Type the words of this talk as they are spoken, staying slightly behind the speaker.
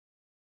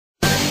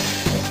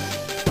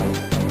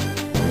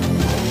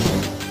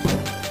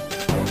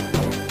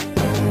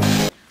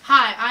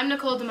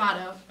Nicole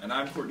D'Amato. And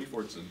I'm Courtney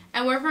Fortson.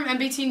 And we're from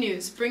NBT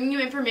News, bringing you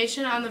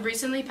information on the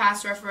recently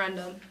passed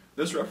referendum.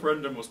 This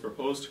referendum was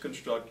proposed to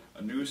construct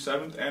a new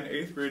 7th and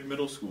 8th grade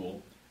middle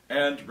school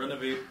and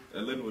renovate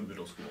Linwood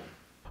Middle School.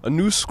 A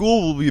new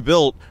school will be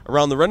built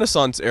around the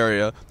Renaissance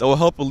area that will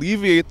help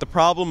alleviate the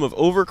problem of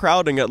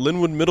overcrowding at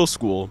Linwood Middle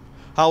School.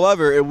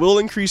 However, it will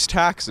increase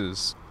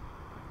taxes.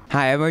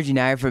 Hi, I'm Arjun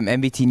Nair from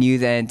NBT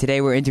News, and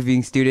today we're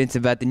interviewing students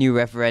about the new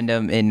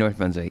referendum in North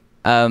Brunswick.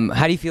 How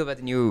do you feel about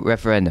the new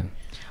referendum?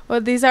 Well,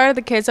 these are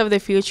the kids of the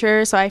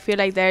future, so I feel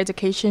like their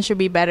education should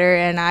be better,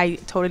 and I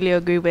totally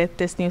agree with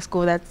this new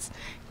school that's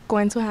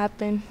going to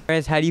happen.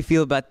 How do you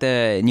feel about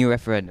the new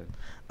referendum?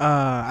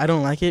 I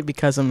don't like it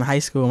because I'm in high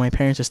school. My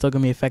parents are still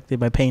going to be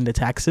affected by paying the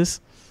taxes.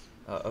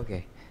 Oh,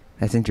 okay.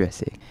 That's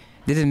interesting.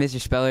 This is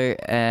Mr. Speller.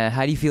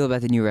 How do you feel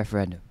about the new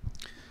referendum?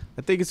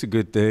 I think it's a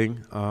good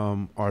thing.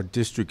 Our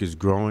district is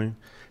growing,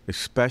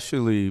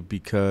 especially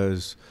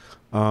because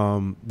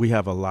we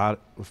have a lot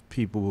of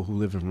people who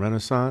live in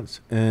Renaissance,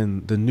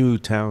 and the new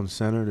town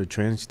center, the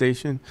train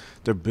station,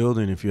 they're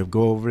building. If you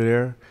go over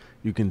there,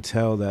 you can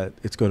tell that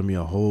it's going to be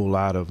a whole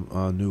lot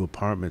of new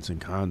apartments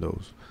and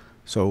condos.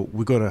 So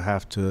we're going to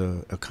have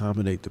to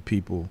accommodate the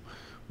people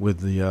with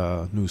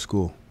the new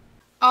school.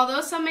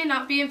 Although some may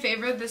not be in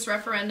favor of this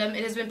referendum,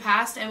 it has been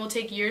passed and will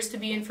take years to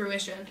be in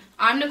fruition.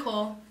 I'm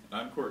Nicole.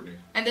 I'm Courtney.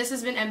 And this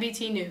has been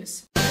NBT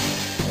News.